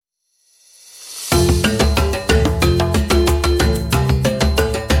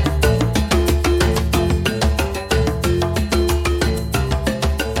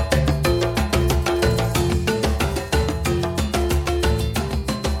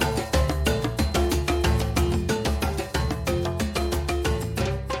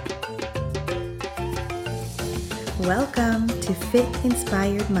Welcome to Fit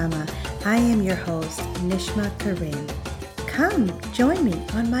Inspired Mama. I am your host, Nishma Karim. Come join me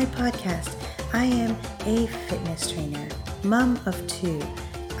on my podcast. I am a fitness trainer, mom of two.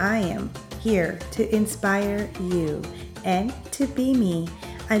 I am here to inspire you and to be me.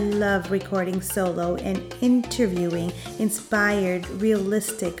 I love recording solo and interviewing inspired,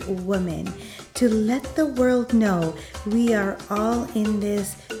 realistic women to let the world know we are all in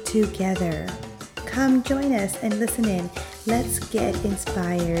this together. Come join us and listen in. Let's get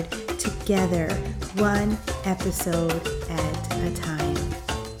inspired together, one episode at a time.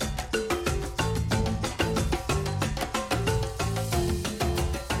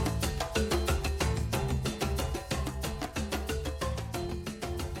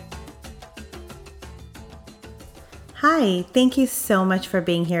 Hi, thank you so much for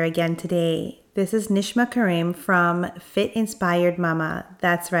being here again today. This is Nishma Karim from Fit Inspired Mama.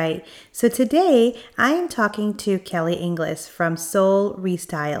 That's right. So today I am talking to Kelly Inglis from Soul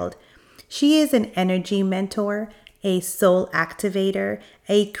Restyled. She is an energy mentor, a soul activator,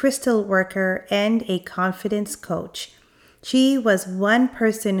 a crystal worker, and a confidence coach. She was one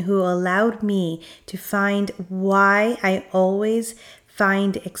person who allowed me to find why I always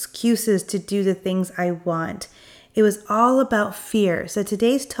find excuses to do the things I want. It was all about fear. So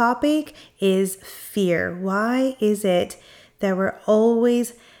today's topic is fear. Why is it that we're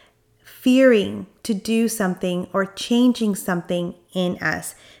always fearing to do something or changing something in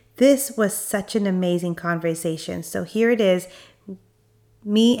us? This was such an amazing conversation. So here it is,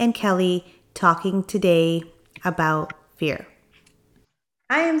 me and Kelly talking today about fear.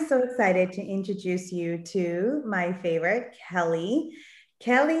 I am so excited to introduce you to my favorite, Kelly.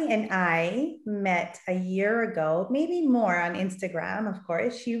 Kelly and I met a year ago, maybe more on Instagram, of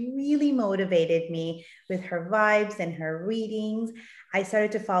course. She really motivated me with her vibes and her readings. I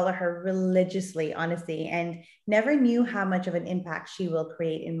started to follow her religiously, honestly, and never knew how much of an impact she will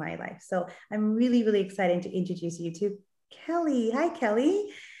create in my life. So I'm really, really excited to introduce you to Kelly. Hi, Kelly.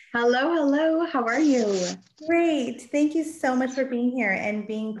 Hello. How are you? Great. Thank you so much for being here and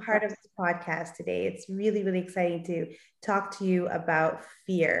being part of this podcast today. It's really, really exciting to talk to you about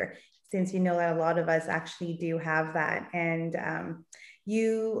fear, since you know that a lot of us actually do have that. And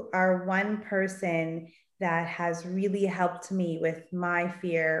you are one person that has really helped me with my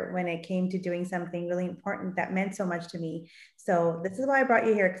fear when it came to doing something really important that meant so much to me. So this is why I brought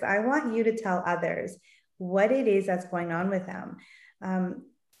you here, because I want you to tell others what it is that's going on with them.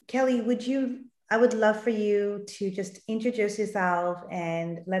 Kelly, I would love for you to just introduce yourself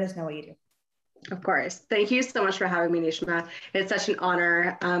and let us know what you do. Of course. Thank you so much for having me, Nishma. It's such an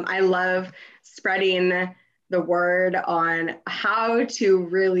honor. I love spreading the word on how to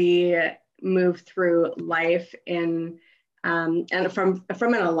really move through life and from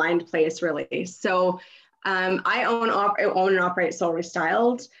an aligned place, really. So I own and operate Soul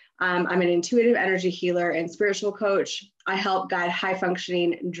Restyled. I'm an intuitive energy healer and spiritual coach. I help guide high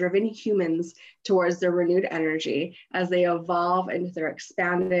functioning, driven humans towards their renewed energy as they evolve into their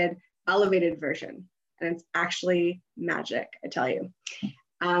expanded, elevated version. And it's actually magic, I tell you.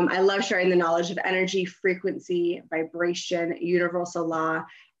 I love sharing the knowledge of energy, frequency, vibration, universal law,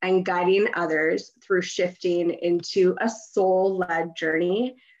 and guiding others through shifting into a soul-led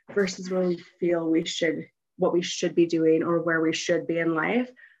journey versus where we feel what we should be doing or where we should be in life,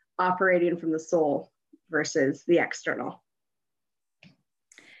 operating from the soul versus the external.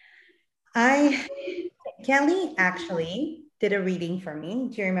 Kelly actually did a reading for me.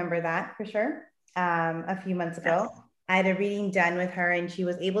 Do you remember that for sure? A few months ago, yes. I had a reading done with her and she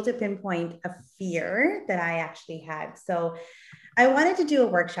was able to pinpoint a fear that I actually had. So I wanted to do a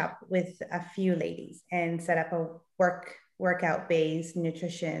workshop with a few ladies and set up a workout-based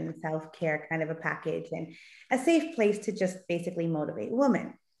nutrition, self-care kind of a package and a safe place to just basically motivate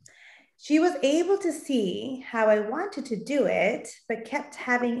women. She was able to see how I wanted to do it, but kept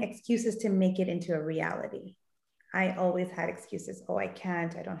having excuses to make it into a reality. I always had excuses. Oh, I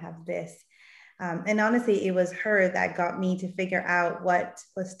can't, I don't have this. And honestly, it was her that got me to figure out what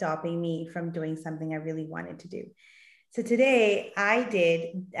was stopping me from doing something I really wanted to do. So today I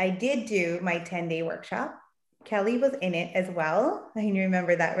did do my 10-day workshop. Kelly was in it as well. I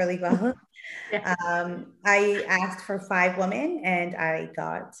remember that really well. Yeah. I asked for 5 women and I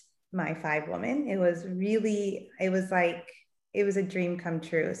got my 5 women. It was a dream come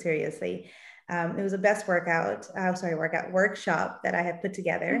true. Seriously. It was the best workshop that I had put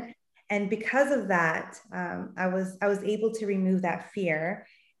together. And because of that, I was able to remove that fear.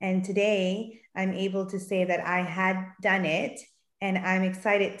 And today I'm able to say that I had done it and I'm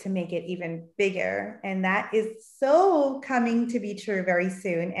excited to make it even bigger. And that is so coming to be true very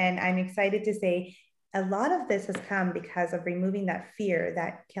soon. And I'm excited to say a lot of this has come because of removing that fear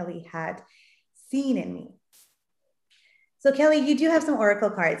that Kelly had seen in me. So Kelly, you do have some oracle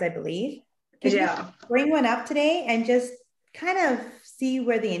cards, I believe. Could you Yeah. bring one up today and just kind of see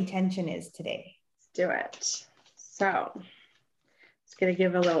where the intention is today? Let's do it. So just gonna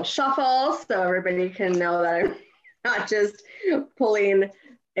give a little shuffle so everybody can know that I'm not just pulling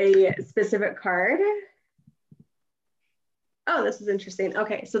a specific card. Oh, this is interesting.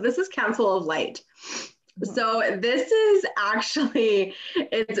 Okay, so this is Council of Light. So this is actually,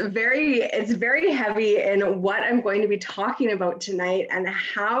 it's very heavy in what I'm going to be talking about tonight and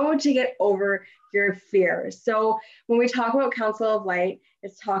how to get over your fears. So when we talk about Council of Light,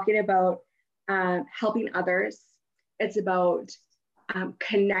 it's talking about helping others. It's about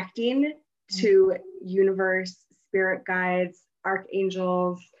connecting to universe, spirit guides,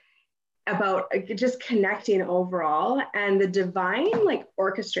 archangels, about just connecting overall, and the divine like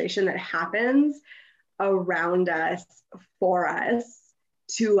orchestration that happens around us, for us,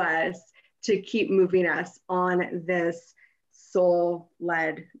 to keep moving us on this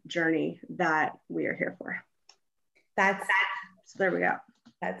soul-led journey that we are here for. So there we go.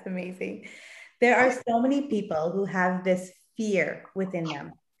 That's amazing. There are so many people who have this fear within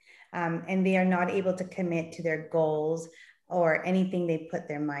them, and they are not able to commit to their goals or anything they put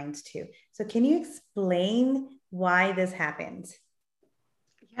their minds to. So can you explain why this happens?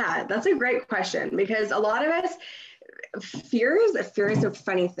 Yeah, that's a great question, because a lot of us, fear is a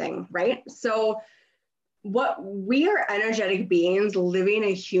funny thing, right? So what we are energetic beings living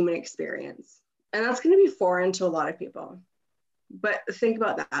a human experience, and that's going to be foreign to a lot of people. But think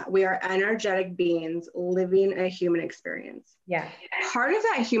about that. We are energetic beings living a human experience. Yeah. Part of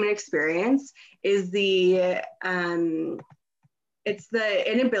that human experience is it's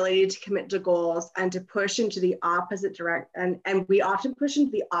the inability to commit to goals and to push into the opposite direction. And we often push into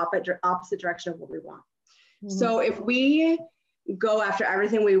the opposite direction of what we want. Mm-hmm. So if we go after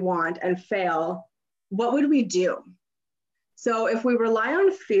everything we want and fail, what would we do? So if we rely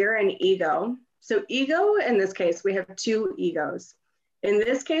on fear and ego, so ego, in this case, we have two egos. In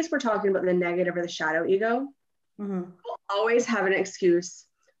this case, we're talking about the negative or the shadow ego. Mm-hmm. We'll always have an excuse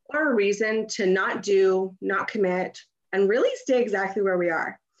or a reason to not do, not commit, and really stay exactly where we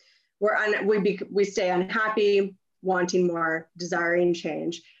are. We stay unhappy, wanting more, desiring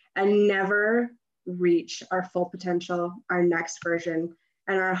change, and never reach our full potential, our next version,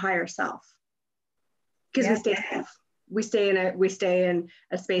 and our higher self. Because we stay safe. We stay in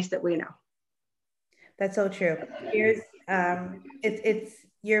a space that we know. That's so true. Here's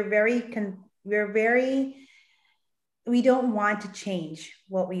we don't want to change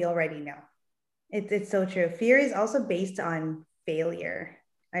what we already know. It's so true. Fear is also based on failure.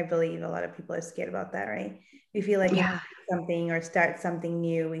 I believe a lot of people are scared about that, right? We feel like if we do something or start something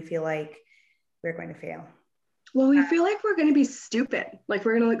new, we feel like we're going to fail. Well, we feel like we're going to be stupid. Like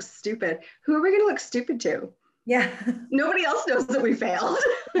we're going to look stupid. Who are we going to look stupid to? Yeah. Nobody else knows that we failed.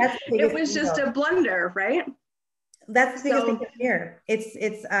 It was just a blunder, right? That's the biggest thing here.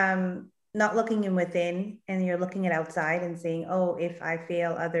 It's not looking in within, and you're looking at outside and saying, oh, if I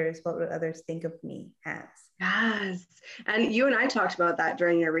fail others, what would others think of me as? Yes. And you and I talked about that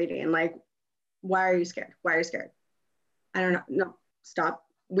during your reading. Like, why are you scared? Why are you scared? I don't know. No, stop.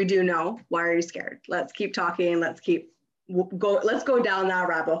 We do know. Why are you scared? Let's keep talking. Let's go down that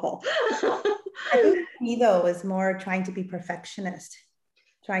rabbit hole. I think me though is more trying to be perfectionist,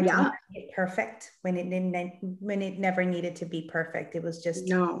 trying to make it perfect when it never needed to be perfect. It was just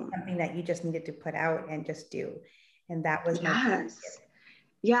something that you just needed to put out and just do. And that was my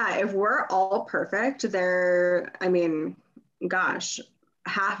yeah, if we're all perfect, gosh,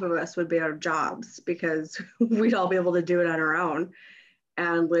 half of us would be out of jobs because we'd all be able to do it on our own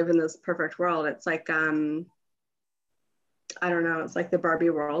and live in this perfect world. It's like I don't know, it's like the Barbie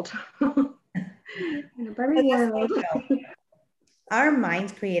world. Our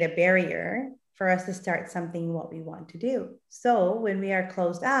minds create a barrier for us to start something what we want to do. So when we are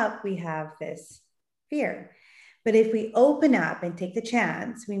closed up, we have this fear. But if we open up and take the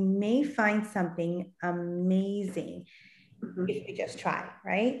chance, we may find something amazing if we just try,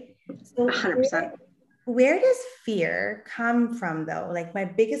 right? So 100%. Where does fear come from though? Like my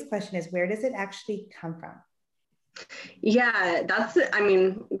biggest question is, where does it actually come from? Yeah,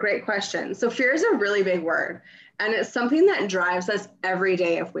 great question. So fear is a really big word, and it's something that drives us every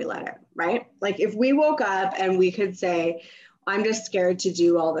day if we let it, right? Like if we woke up and we could say, I'm just scared to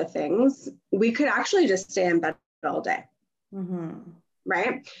do all the things, we could actually just stay in bed all day. Mm-hmm.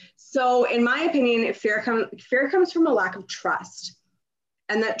 Right? So in my opinion, fear comes from a lack of trust,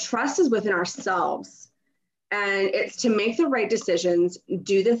 and that trust is within ourselves. And it's to make the right decisions,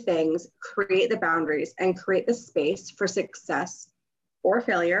 do the things, create the boundaries, and create the space for success or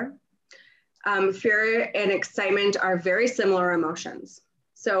failure. Fear and excitement are very similar emotions.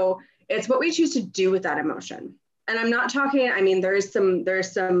 So it's what we choose to do with that emotion. And I'm not talking, I mean, there's some,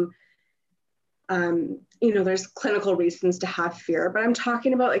 there's clinical reasons to have fear, but I'm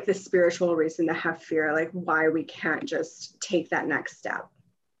talking about like the spiritual reason to have fear, like why we can't just take that next step.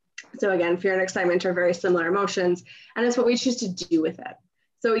 So again, fear and excitement are very similar emotions, and it's what we choose to do with it.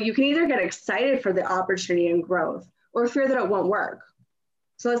 So you can either get excited for the opportunity and growth or fear that it won't work.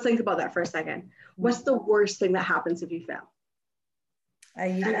 So let's think about that for a second. What's the worst thing that happens if you fail?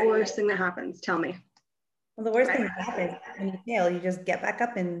 The worst thing that happens, tell me. Well, the worst thing that happens when you fail, you just get back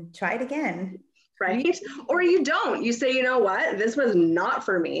up and try it again. Right? Or you don't. You say, you know what? This was not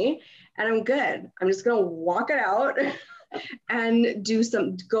for me, and I'm good. I'm just going to walk it out and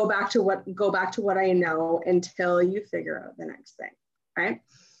go back to what I know until you figure out the next thing, right?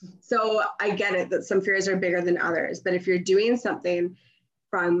 So I get it that some fears are bigger than others, but if you're doing something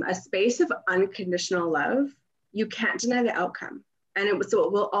from a space of unconditional love, you can't deny the outcome. And so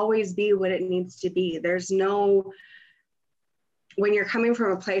it will always be what it needs to be. When you're coming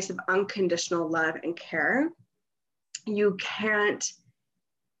from a place of unconditional love and care, you can't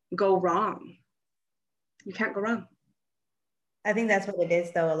go wrong. You can't go wrong. I think that's what it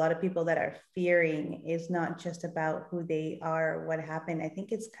is, though. A lot of people that are fearing is not just about who they are, what happened. I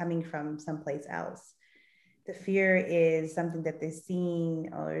think it's coming from someplace else. The fear is something that they've seen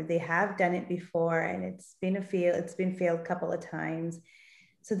or they have done it before, and it's been failed a couple of times.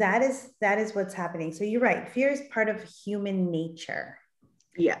 So that is what's happening. So you're right. Fear is part of human nature.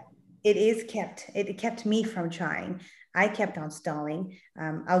 Yeah. It kept me from trying. I kept on stalling.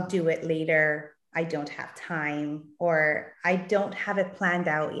 I'll do it later. I don't have time, or I don't have it planned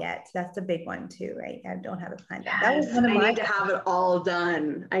out yet. That's the big one too, right? I don't have it planned out. That was one of I need to have it all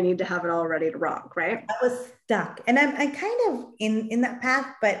done. I need to have it all ready to rock, right? I was stuck. And I'm kind of in that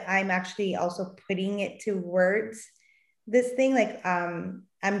path, but I'm actually also putting it to words. This thing, like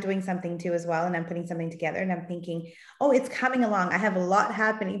I'm doing something too as well, and I'm putting something together, and I'm thinking, oh, it's coming along. I have a lot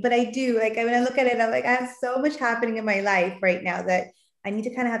happening, but I do like when I look at it, I'm like, I have so much happening in my life right now that I need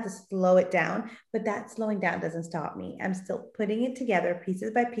to kind of have to slow it down. But that slowing down doesn't stop me. I'm still putting it together pieces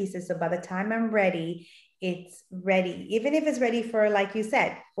by pieces. So by the time I'm ready, it's ready. Even if it's ready for, like you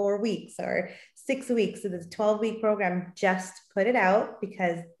said, 4 weeks or 6 weeks. So the 12-week program, just put it out,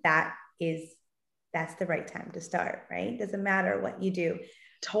 because that's the right time to start, right? Doesn't matter what you do.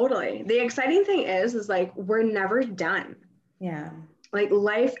 Totally. The exciting thing is like, we're never done. Yeah. Like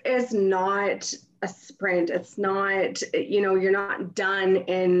life is not a sprint. It's not, you're not done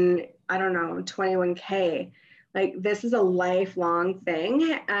in, I don't know, 21K. Like this is a lifelong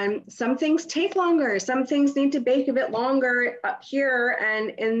thing, and some things take longer. Some things need to bake a bit longer up here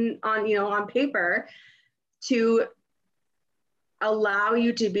and on paper to allow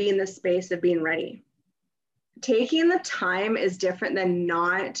you to be in the space of being ready. Taking the time is different than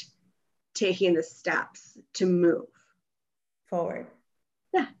not taking the steps to move forward.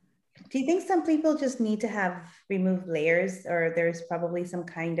 Yeah. Do you think some people just need to have removed layers, or there's probably some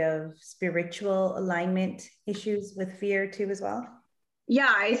kind of spiritual alignment issues with fear too as well?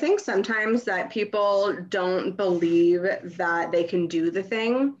 Yeah, I think sometimes that people don't believe that they can do the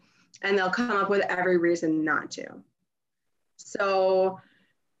thing, and they'll come up with every reason not to. So,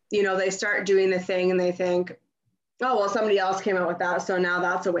 they start doing the thing and they think, oh, well, somebody else came out with that, so now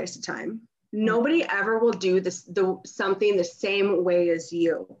that's a waste of time. Nobody ever will do something the same way as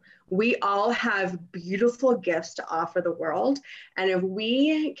you. We all have beautiful gifts to offer the world. And if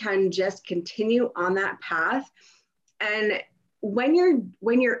we can just continue on that path, and when you're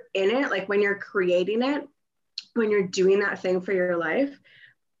in it, like when you're creating it, when you're doing that thing for your life,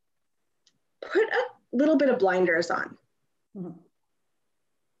 put a little bit of blinders on. Mm-hmm.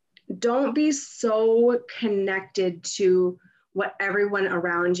 Don't be so connected to what everyone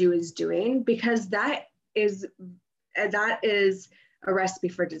around you is doing, because that is a recipe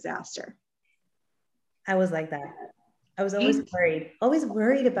for disaster. I was like that. I was always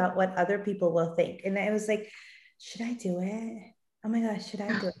worried about what other people will think. And I was like, should I do it? Oh my gosh, should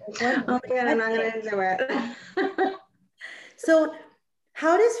I do it? Oh my God, I'm not going to do it. So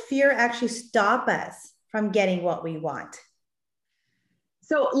how does fear actually stop us from getting what we want?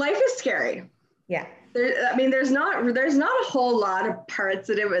 So life is scary. Yeah. There's not a whole lot of parts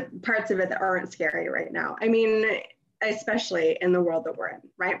of it that aren't scary right now. I mean, especially in the world that we're in,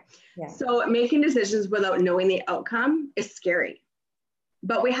 right? Yeah. So making decisions without knowing the outcome is scary,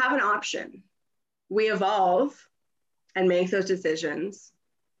 but we have an option. We evolve and make those decisions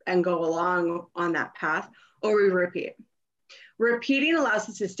and go along on that path, or we repeat. Repeating allows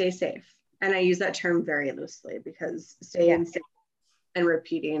us to stay safe. And I use that term very loosely because staying safe and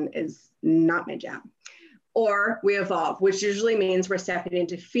repeating is not my jam. Or we evolve, which usually means we're stepping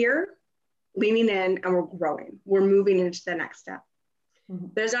into fear, leaning in, and we're growing. We're moving into the next step. Mm-hmm.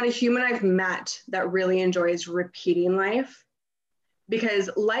 There's not a human I've met that really enjoys repeating life, because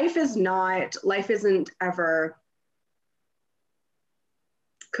life isn't ever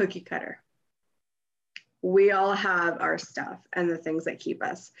cookie cutter. We all have our stuff and the things that keep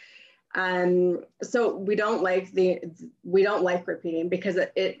us. So we don't like repeating because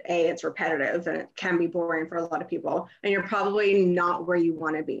it's repetitive and it can be boring for a lot of people, and you're probably not where you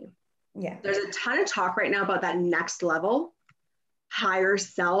want to be. Yeah. There's a ton of talk right now about that next level, higher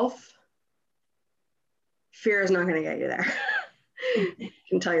self. Fear is not going to get you there. I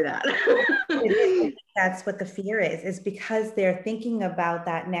can tell you that. That's what the fear is because they're thinking about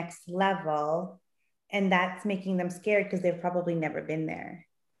that next level, and that's making them scared because they've probably never been there.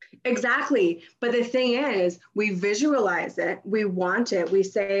 Exactly. But the thing is, we visualize it. We want it. We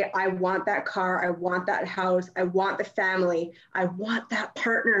say, I want that car. I want that house. I want the family. I want that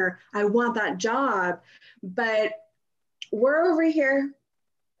partner. I want that job. But we're over here.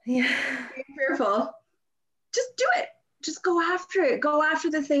 Yeah. Being fearful. Just do it. Just go after it. Go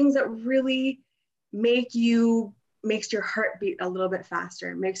after the things that really makes your heart beat a little bit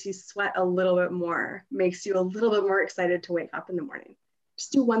faster, makes you sweat a little bit more, makes you a little bit more excited to wake up in the morning.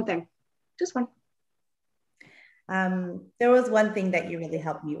 Just do one thing, just one. There was one thing that you really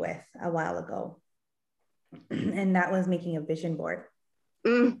helped me with a while ago, and that was making a vision board.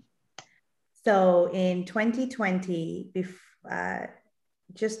 So in 2020,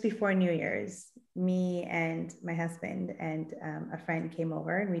 just before New Year's, me and my husband and a friend came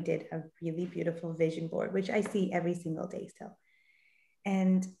over, and we did a really beautiful vision board, which I see every single day still.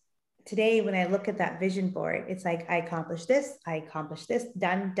 And today, when I look at that vision board, it's like, I accomplished this,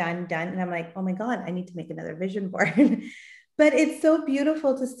 done. And I'm like, oh my God, I need to make another vision board. But it's so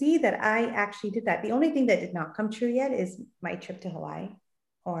beautiful to see that I actually did that. The only thing that did not come true yet is my trip to Hawaii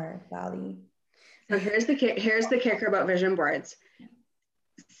or Bali. So here's the kicker about vision boards.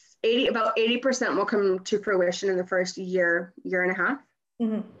 About 80% will come to fruition in the first year and a half.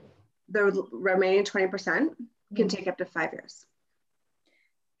 Mm-hmm. The remaining 20% can take up to 5 years.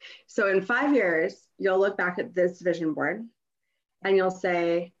 So in 5 years, you'll look back at this vision board and you'll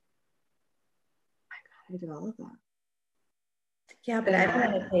say, I did all of that. Yeah, but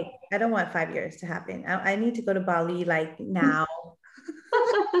I don't want 5 years to happen. I need to go to Bali like now.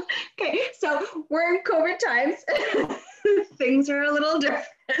 Okay, so we're in COVID times. Things are a little different.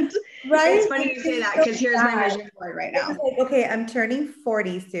 Right? It's funny you say that because here's my vision board right now. Like, okay, I'm turning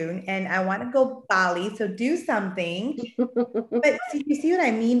 40 soon and I want to go Bali, so do something. But you see what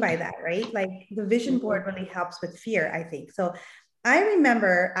I mean by that, right? Like the vision board really helps with fear, I think. So I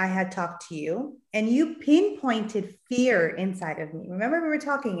remember I had talked to you and you pinpointed fear inside of me. Remember we were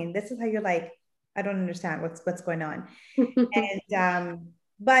talking and this is how you're like, I don't understand what's going on. And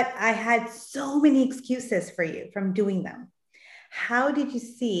but I had so many excuses for you from doing them. How did you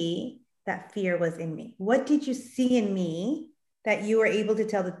see that fear was in me? What did you see in me that you were able to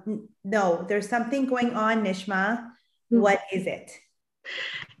tell no, there's something going on, Nishma. What is it?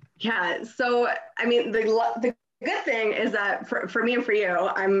 Yeah. So, I mean, the good thing is that for me and for you,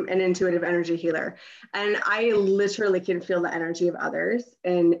 I'm an intuitive energy healer, and I literally can feel the energy of others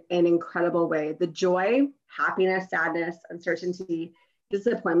in an incredible way. The joy, happiness, sadness, uncertainty,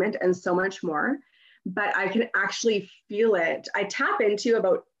 disappointment, and so much more. But I can actually feel it. I tap into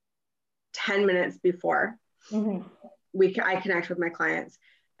about 10 minutes before I connect with my clients,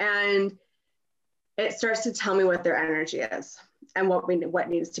 and it starts to tell me what their energy is and what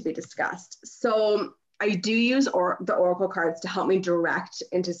needs to be discussed. So I do use the Oracle cards to help me direct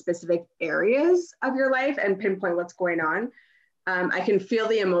into specific areas of your life and pinpoint what's going on. I can feel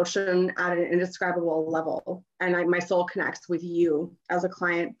the emotion at an indescribable level, and my soul connects with you as a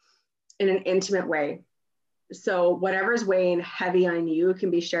client in an intimate way. So whatever's weighing heavy on you can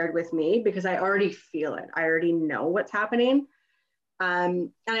be shared with me because I already feel it. I already know what's happening.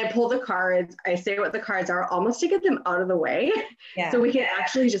 And I pull the cards, I say what the cards are, almost to get them out of the way. Yeah. So we can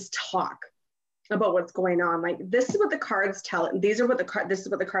actually just talk about what's going on. Like, this is what the cards tell, this is what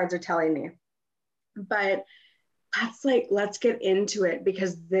the cards are telling me. But that's like, let's get into it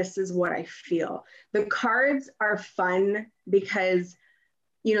because this is what I feel. The cards are fun because,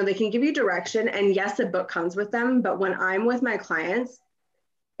 you know, they can give you direction, and yes, a book comes with them. But when I'm with my clients,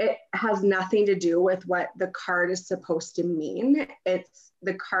 it has nothing to do with what the card is supposed to mean.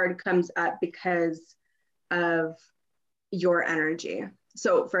 The card comes up because of your energy.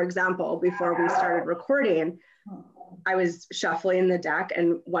 So for example, before we started recording, I was shuffling the deck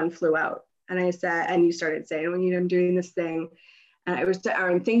and one flew out. And I said, and you started saying, well, I'm doing this thing. And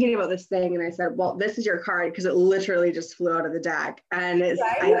I'm thinking about this thing. And I said, well, this is your card, because it literally just flew out of the deck. And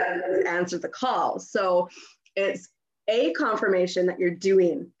I answered the call. So it's a confirmation that you're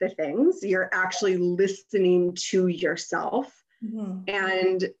doing the things, you're actually listening to yourself,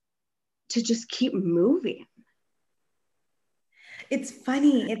 and to just keep moving. It's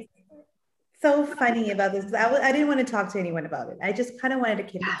funny. It's so funny about this. I didn't want to talk to anyone about it. I just kind of wanted to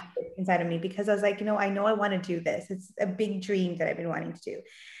keep it inside of me, because I was like, I know I want to do this. It's a big dream that I've been wanting to do.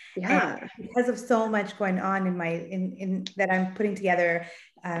 Yeah. And because of so much going on in that I'm putting together,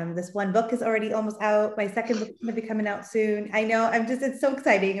 this one book is already almost out. My second book is going to be coming out soon. I know, it's so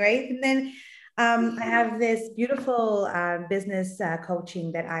exciting, right? And then I have this beautiful business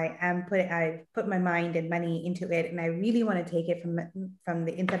coaching that I put my mind and money into it, and I really want to take it from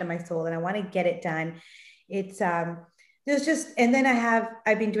the inside of my soul, and I want to get it done. It's there's just, and then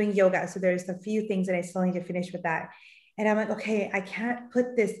I've been doing yoga, so there's a few things that I still need to finish with that. And I'm like, okay, I can't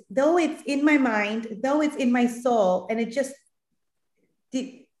put this, though it's in my mind, though it's in my soul, and it just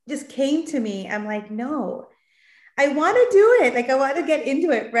came to me. I'm like, no, I want to do it. Like, I want to get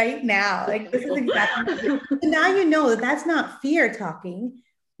into it right now. Like, this is exactly. So now that's not fear talking.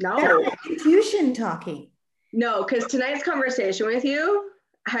 No. That's intuition talking. No, because tonight's conversation with you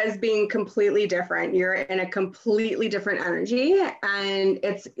has been completely different. You're in a completely different energy, and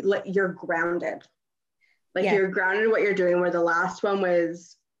it's like you're grounded. Like, you're grounded in what you're doing, where the last one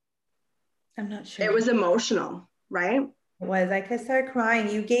was, I'm not sure. It was emotional, right? It was. Like, I started crying.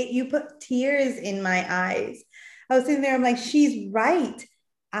 You put tears in my eyes. I was sitting there, I'm like, she's right.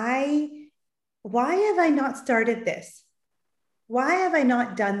 Why have I not started this? Why have I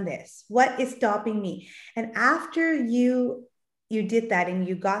not done this? What is stopping me? And after you did that and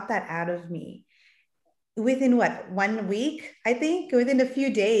you got that out of me, within 1 week, I think, within a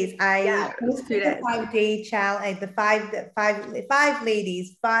few days, I posted the 5-day challenge, the five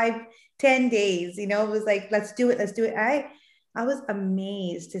ladies, 10 days, it was like, let's do it. I was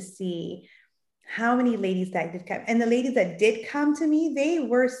amazed to see how many ladies that did come. And the ladies that did come to me, they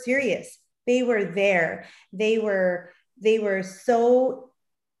were serious. They were there. They were so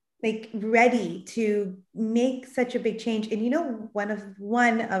like ready to make such a big change. And one of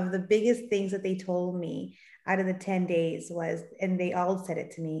the biggest things that they told me out of the 10 days was, and they all said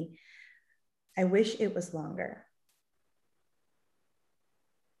it to me, I wish it was longer.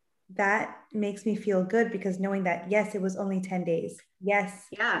 That makes me feel good, because knowing that, yes, it was only 10 days. Yes.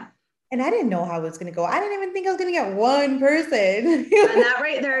 Yeah. And I didn't know how it was going to go. I didn't even think I was going to get one person. And that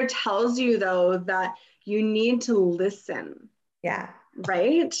right there tells you, though, that you need to listen. Yeah.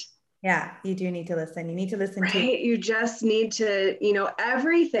 Right? Yeah, you do need to listen. You need to listen to. You just need to,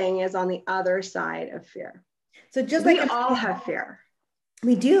 everything is on the other side of fear. So just we all have fear.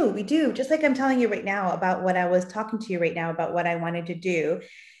 We do. Just like I'm telling you right now about what I was talking to you right now about what I wanted to do.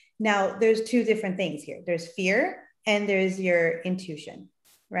 Now, there's two different things here. There's fear and there's your intuition,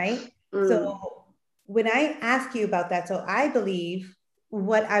 right? So when I ask you about that, so I believe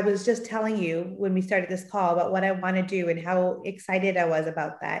what I was just telling you when we started this call about what I want to do and how excited I was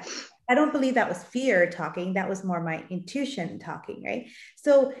about that. I don't believe that was fear talking. That was more my intuition talking, right?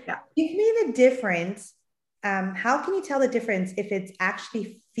 So give me the difference. How can you tell the difference if it's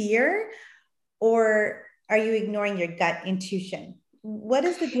actually fear, or are you ignoring your gut intuition? What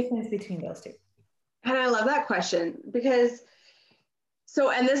is the difference between those two? And I love that question, because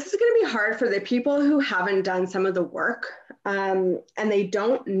and this is going to be hard for the people who haven't done some of the work, and they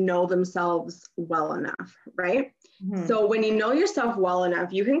don't know themselves well enough, right? Mm-hmm. So when you know yourself well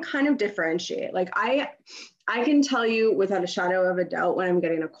enough, you can kind of differentiate. Like I can tell you without a shadow of a doubt, when I'm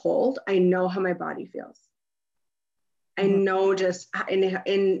getting a cold, I know how my body feels. I know just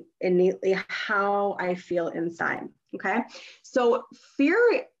innately how I feel inside. Okay. So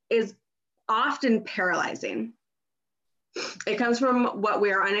fear is often paralyzing. It comes from what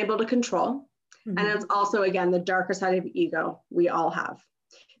we are unable to control. Mm-hmm. And it's also, again, the darker side of ego we all have.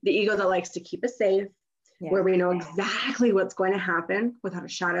 The ego that likes to keep us safe, where we know exactly what's going to happen without a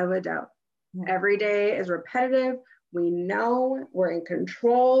shadow of a doubt. Yeah. Every day is repetitive. We know we're in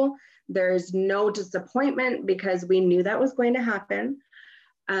control. There's no disappointment because we knew that was going to happen.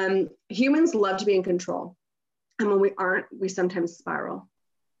 Humans love to be in control. And when we aren't, we sometimes spiral.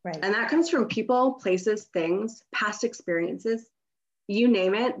 Right. And that comes from people, places, things, past experiences, you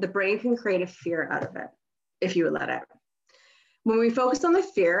name it. The brain can create a fear out of it if you would let it. When we focus on the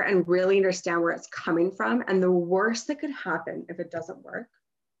fear and really understand where it's coming from and the worst that could happen if it doesn't work,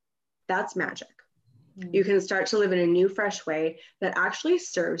 that's magic. You can start to live in a new, fresh way that actually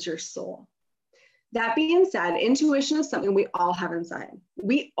serves your soul. That being said, intuition is something we all have inside.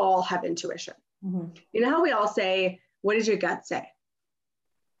 We all have intuition. Mm-hmm. You know how we all say, what does your gut say?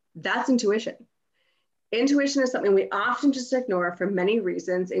 That's intuition. Intuition is something we often just ignore for many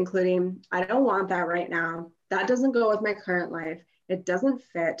reasons, including, I don't want that right now. That doesn't go with my current life. It doesn't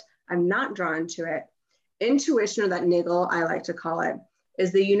fit. I'm not drawn to it. Intuition, or that niggle, I like to call it,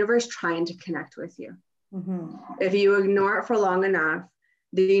 is the universe trying to connect with you. Mm-hmm. If you ignore it for long enough,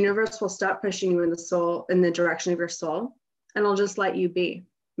 the universe will stop pushing you in the direction of your soul, and it'll just let you be,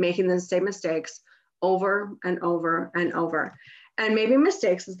 making the same mistakes over and over and over. And maybe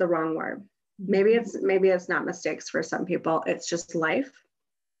mistakes is the wrong word. Maybe it's not mistakes for some people. It's just life.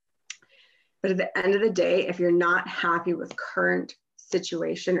 But at the end of the day, if you're not happy with current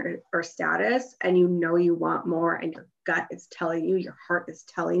situation or status, and you know you want more, and your gut is telling you, your heart is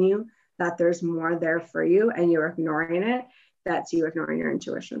telling you that there's more there for you, and you're ignoring it, that's you ignoring your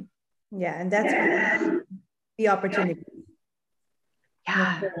intuition. Yeah, and that's the opportunity.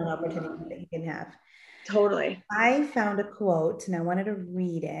 Yeah, an opportunity that you can have. Totally. I found a quote and I wanted to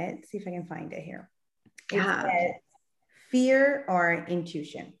read it, see if I can find it here. It says, fear or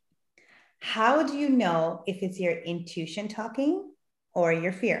intuition. How do you know if it's your intuition talking or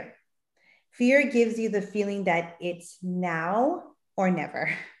your fear? Fear gives you the feeling that it's now or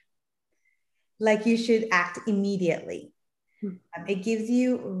never. Like you should act immediately. It gives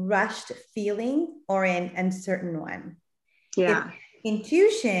you rushed feeling or an uncertain one. Yeah. If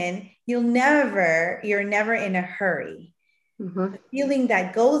intuition, you're never in a hurry. Mm-hmm. The feeling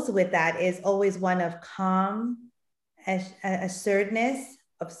that goes with that is always one of calm, assuredness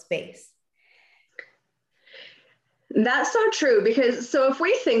of space. That's so true, because so if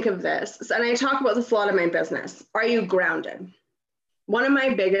we think of this, and I talk about this a lot in my business, are you grounded? One of my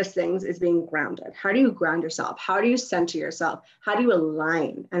biggest things is being grounded. How do you ground yourself? How do you center yourself? How do you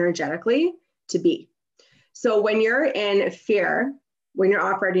align energetically to be? So when you're in fear, when you're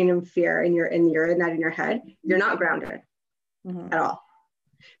operating in fear and you're in that in your head, you're not grounded at all,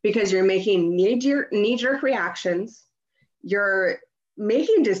 because you're making knee-jerk reactions. You're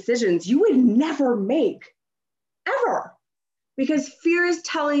making decisions you would never make, ever, because fear is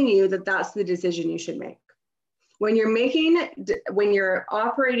telling you that that's the decision you should make. When you're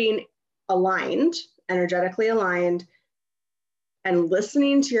operating aligned, energetically aligned, and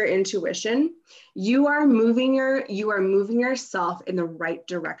listening to your intuition, you are moving yourself in the right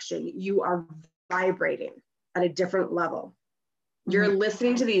direction. You are vibrating at a different level. You're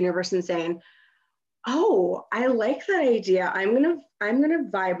listening to the universe and saying, oh, I like that idea. I'm gonna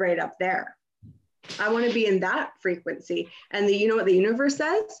vibrate up there. I want to be in that frequency. And you know what the universe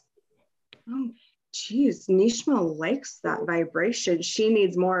says? Oh, geez, Nishma likes that vibration. She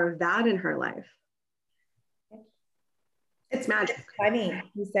needs more of that in her life. It's magic. It's funny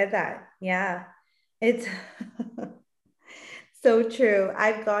you said that. Yeah, it's so true.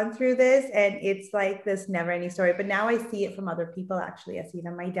 I've gone through this and it's like this never ending story, but now I see it from other people. Actually, I see it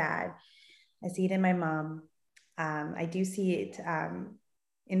in my dad. I see it in my mom. I do see it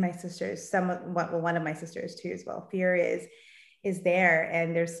in my sisters, one of my sisters too as well. Fear is there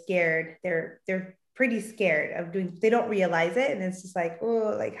and they're scared. They're pretty scared of doing, they don't realize it. And it's just like,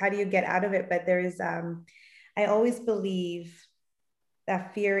 oh, like, how do you get out of it? But there's, I always believe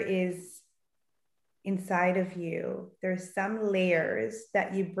that fear is inside of you. There's some layers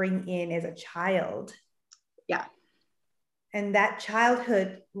that you bring in as a child. Yeah. And that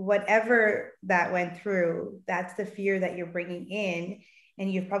childhood, whatever that went through, that's the fear that you're bringing in.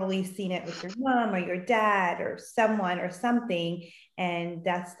 And you've probably seen it with your mom or your dad or someone or something. And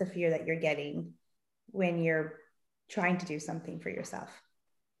that's the fear that you're getting when you're trying to do something for yourself.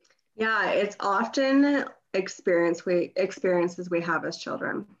 Yeah, it's often experiences we have as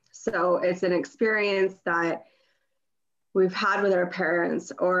children. So it's an experience that we've had with our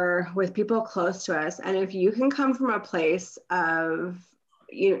parents or with people close to us. And if you can come from a place of,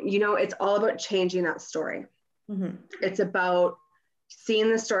 it's all about changing that story. Mm-hmm. It's about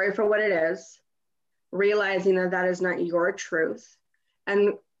seeing the story for what it is, realizing that that is not your truth.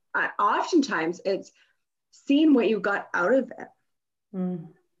 And oftentimes it's seeing what you got out of it. Mm.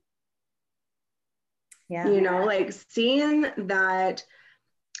 Yeah. Like seeing that,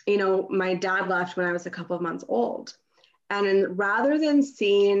 my dad left when I was a couple of months old. And rather than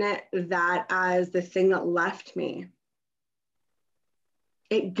seeing that as the thing that left me,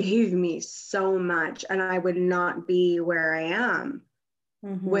 it gave me so much. And I would not be where I am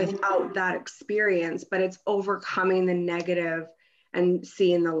without that experience, but it's overcoming the negative and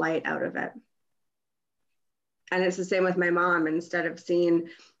seeing the light out of it. And it's the same with my mom. Instead of seeing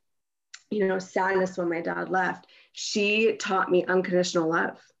sadness when my dad left, she taught me unconditional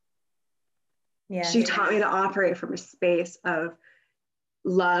love. Yeah. She taught me to operate from a space of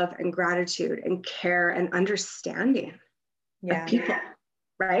love and gratitude and care and understanding of people,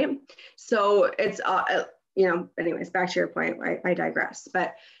 right? So it's, anyways, back to your point, I digress.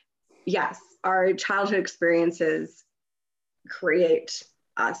 But yes, our childhood experiences create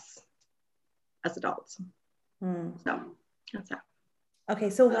us as adults. So that's that. Okay,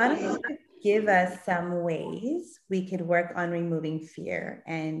 so why don't you give us some ways we could work on removing fear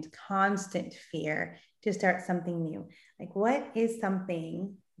and constant fear to start something new? Like, what is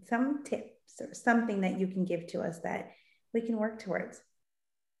something, some tips or something that you can give to us that we can work towards?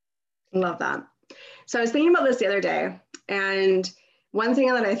 Love that. So I was thinking about this the other day, and one thing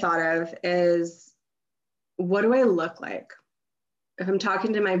that I thought of is, what do I look like if I'm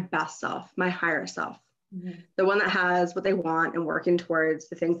talking to my best self, my higher self, the one that has what they want and working towards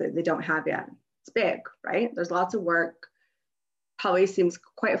the things that they don't have yet? It's big, right? There's lots of work, probably seems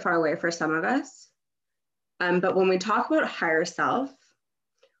quite far away for some of us. But when we talk about higher self,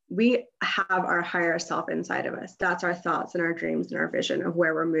 we have our higher self inside of us. That's our thoughts and our dreams and our vision of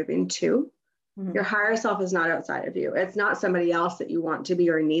where we're moving to. Your higher self is not outside of you. It's not somebody else that you want to be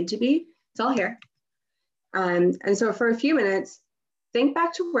or need to be. It's all here. And so for a few minutes, think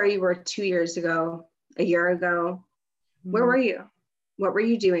back to where you were 2 years ago, a year ago. Where were you? What were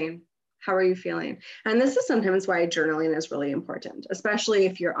you doing? How are you feeling? And this is sometimes why journaling is really important, especially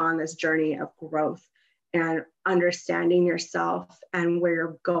if you're on this journey of growth and understanding yourself and where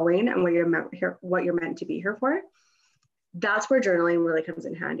you're going and what you're meant to be here for. That's where journaling really comes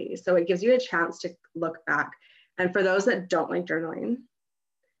in handy. So it gives you a chance to look back. And for those that don't like journaling,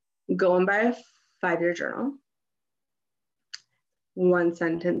 go and buy a 5-year journal, 1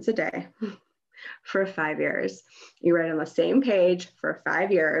 sentence a day for 5 years. You write on the same page for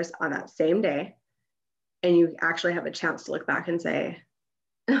 5 years on that same day. And you actually have a chance to look back and say,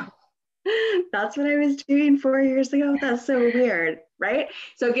 oh, that's what I was doing 4 years ago. That's so weird, right?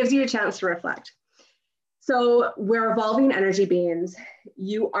 So it gives you a chance to reflect. So we're evolving energy beings.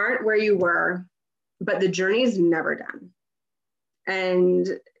 You aren't where you were, but the journey is never done. And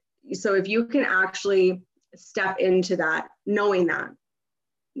so if you can actually step into that, knowing that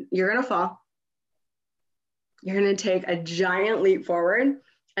you're going to fall, you're going to take a giant leap forward,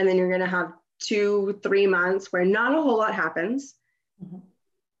 and then you're going to have 2-3 months where not a whole lot happens.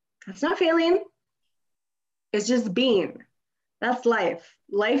 That's not failing. It's just being. That's life.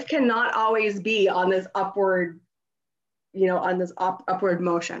 Life cannot always be on this upward, upward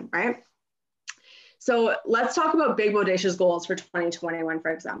motion, right? So let's talk about big bodacious goals for 2021,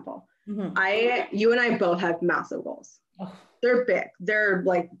 for example. You and I both have massive goals. They're big. They're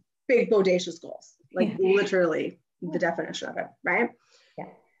like big bodacious goals, like literally the definition of it, right? Yeah.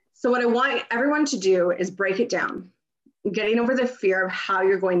 So what I want everyone to do is break it down. Getting over the fear of how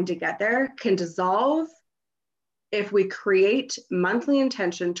you're going to get there can dissolve if we create monthly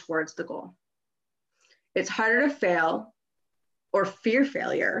intention towards the goal. It's harder to fail or fear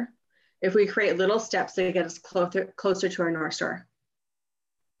failure if we create little steps that get us closer to our North Star.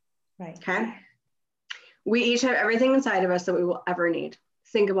 Right. Okay. We each have everything inside of us that we will ever need.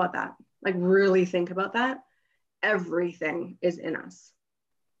 Think about that. Like really think about that. Everything is in us.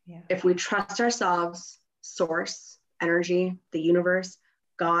 Yeah. If we trust ourselves, source, energy, the universe,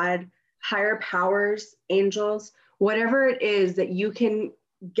 God, higher powers, angels, whatever it is that you can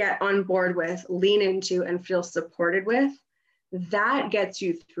get on board with, lean into, and feel supported with, that gets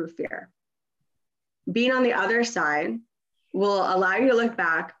you through fear. Being on the other side will allow you to look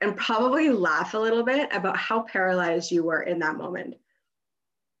back and probably laugh a little bit about how paralyzed you were in that moment.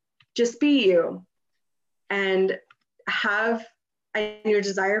 Just be you and have your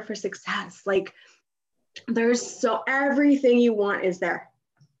desire for success. Like everything you want is there.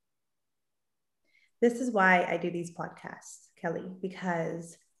 This is why I do these podcasts, Kelly,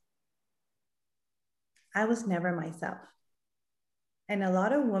 because I was never myself. And a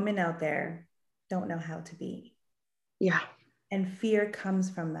lot of women out there don't know how to be. Yeah. And fear comes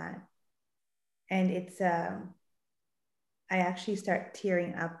from that. And it's, I actually start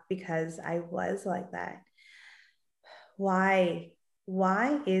tearing up because I was like that. Why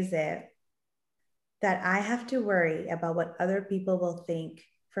is it that I have to worry about what other people will think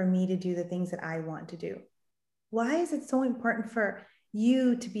for me to do the things that I want to do? Why is it so important for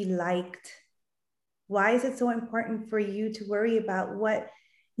you to be liked? Why is it so important for you to worry about what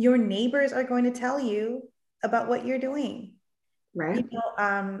your neighbors are going to tell you about what you're doing? Right.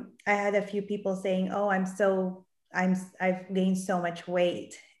 I had a few people saying, "Oh, I've gained so much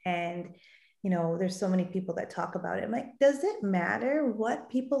weight," and there's so many people that talk about it. I'm like, does it matter what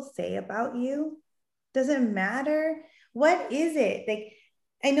people say about you? Does it matter? What is it? Like,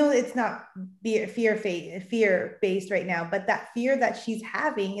 I know it's not fear based right now, but that fear that she's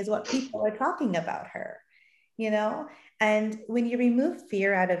having is what people are talking about her, you know? And when you remove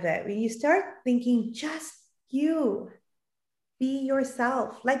fear out of it, when you start thinking just you, be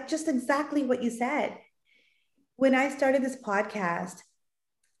yourself, like just exactly what you said. When I started this podcast,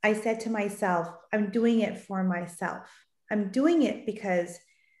 I said to myself, I'm doing it for myself. I'm doing it because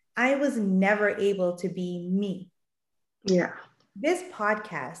I was never able to be me. Yeah. This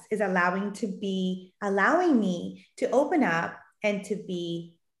podcast is allowing me to open up and to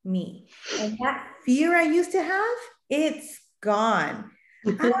be me. And that fear I used to have, it's gone.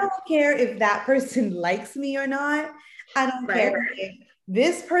 I don't care if that person likes me or not. I don't Right. care if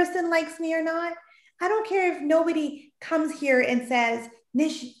this person likes me or not. I don't care if nobody comes here and says,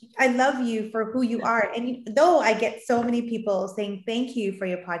 Nish, I love you for who you are. And though I get so many people saying, thank you for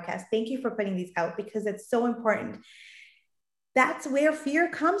your podcast, thank you for putting these out because it's so important. That's where fear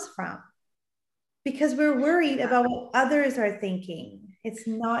comes from because we're worried about what others are thinking. It's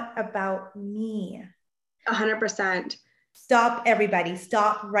not about me. 100%. Stop, everybody.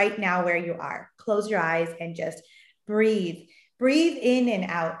 Stop right now where you are. Close your eyes and just breathe. Breathe in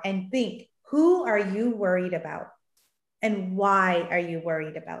and out and think, who are you worried about? And why are you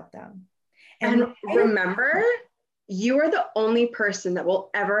worried about them? And remember, you are the only person that will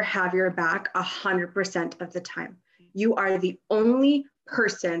ever have your back 100% of the time. You are the only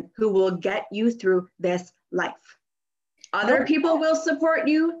person who will get you through this life. Other people will support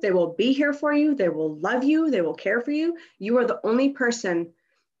you. They will be here for you. They will love you. They will care for you. You are the only person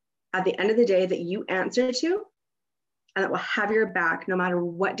at the end of the day that you answer to and that will have your back no matter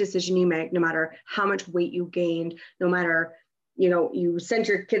what decision you make, no matter how much weight you gained, no matter, you sent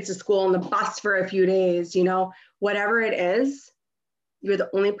your kids to school on the bus for a few days, whatever it is, you're the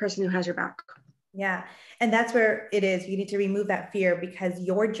only person who has your back. Yeah. And that's where it is. You need to remove that fear because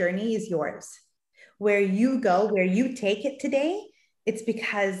your journey is yours. Where you go, where you take it today, it's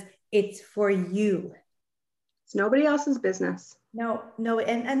because it's for you. It's nobody else's business. No.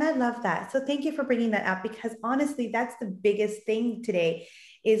 And I love that. So thank you for bringing that up because honestly, that's the biggest thing today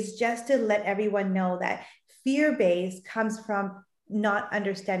is just to let everyone know that fear-based comes from not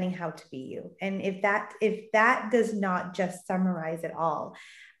understanding how to be you. And if that does not just summarize it all,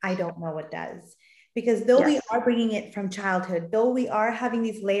 I don't know what does. Because though we are bringing it from childhood, though we are having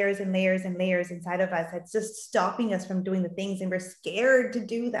these layers and layers and layers inside of us, it's just stopping us from doing the things and we're scared to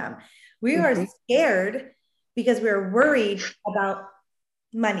do them. We are scared because we're worried about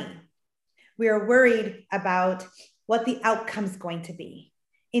money. We are worried about what the outcome is going to be.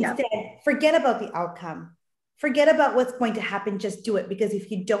 Instead, forget about the outcome. Forget about what's going to happen. Just do it because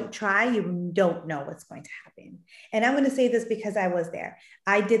if you don't try, you don't know what's going to happen. And I'm going to say this because I was there.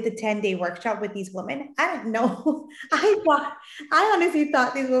 I did the 10-day workshop with these women. I didn't know. I honestly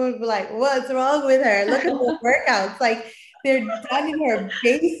thought these women were like, what's wrong with her? Look at the workouts. Like they're done in her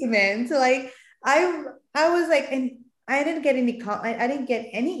basement. So like I was like, and I didn't get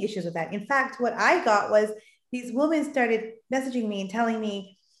any issues with that. In fact, what I got was these women started messaging me and telling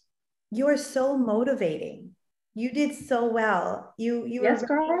me, you are so motivating. You did so well. You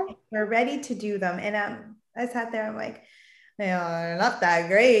were ready to do them. And I sat there, I'm like, not that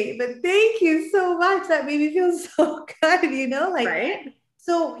great, but thank you so much. That made me feel so good, right?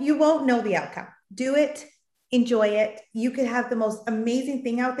 So you won't know the outcome. Do it, enjoy it. You could have the most amazing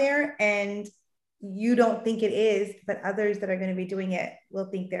thing out there and you don't think it is, but others that are going to be doing it will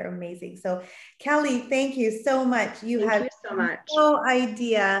think they're amazing. So Kelly, thank you so much. Thank you so much. No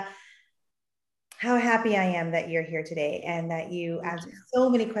idea how happy I am that you're here today and that you answered so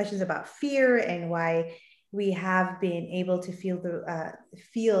many questions about fear and why we have been able to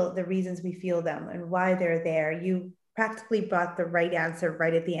feel the reasons we feel them and why they're there. You practically brought the right answer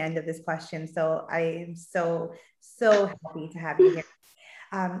right at the end of this question. So I am so happy to have you here.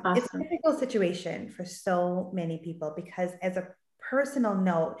 Awesome. It's a difficult situation for so many people because as a personal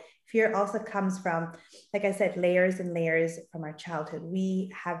note, fear also comes from, like I said, layers and layers from our childhood.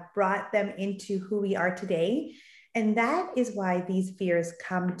 We have brought them into who we are today. And that is why these fears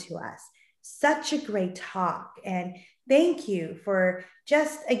come to us. Such a great talk. And thank you for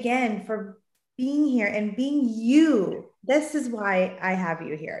for being here and being you. This is why I have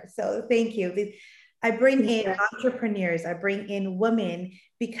you here. So thank you. I bring in entrepreneurs, I bring in women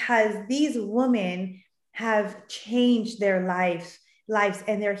because these women have changed their lives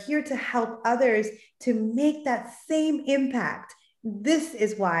and they're here to help others to make that same impact. This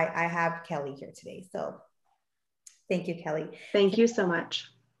is why I have Kelly here today. So thank you, Kelly. Thank you so much.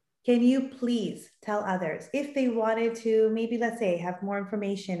 can you please tell others if they wanted to, maybe let's say, have more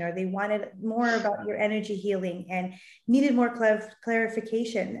information or they wanted more about your energy healing and needed more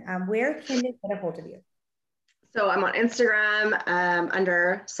clarification, where can they get a hold of you? So I'm on Instagram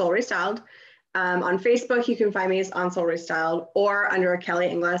under Soul Restyled. On Facebook, you can find me on Soul Restyled or under Kelly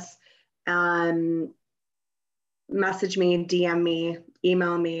Inglis. Message me, DM me,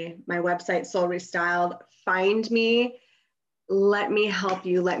 email me. My website, Soul Restyled. Find me. Let me help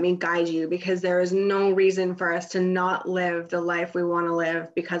you. Let me guide you, because there is no reason for us to not live the life we want to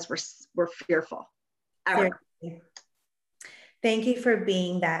live because we're fearful. Ever. Seriously. Thank you for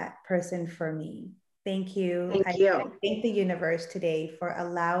being that person for me. Thank you. Thank I you. thank the universe today for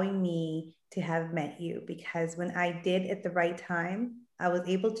allowing me to have met you, because when I did at the right time, I was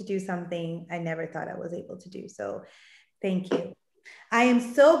able to do something I never thought I was able to do. So thank you. I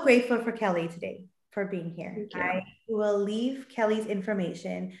am so grateful for Kelly today for being here. Thank I you. will leave Kelly's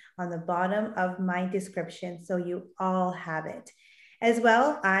information on the bottom of my description so you all have it. As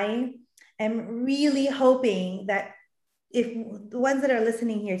well, I am really hoping that if the ones that are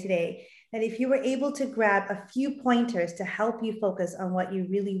listening here today, that if you were able to grab a few pointers to help you focus on what you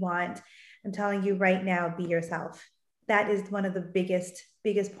really want, I'm telling you right now, be yourself. That is one of the biggest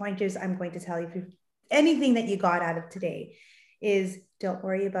pointers I'm going to tell you. If anything that you got out of today is, don't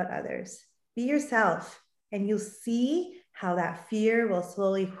worry about others. Be yourself, and you'll see how that fear will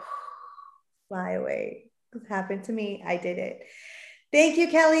slowly fly away. This happened to me. I did it. Thank you,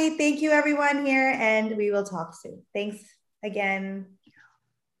 Kelly. Thank you, everyone here, and we will talk soon. Thanks again.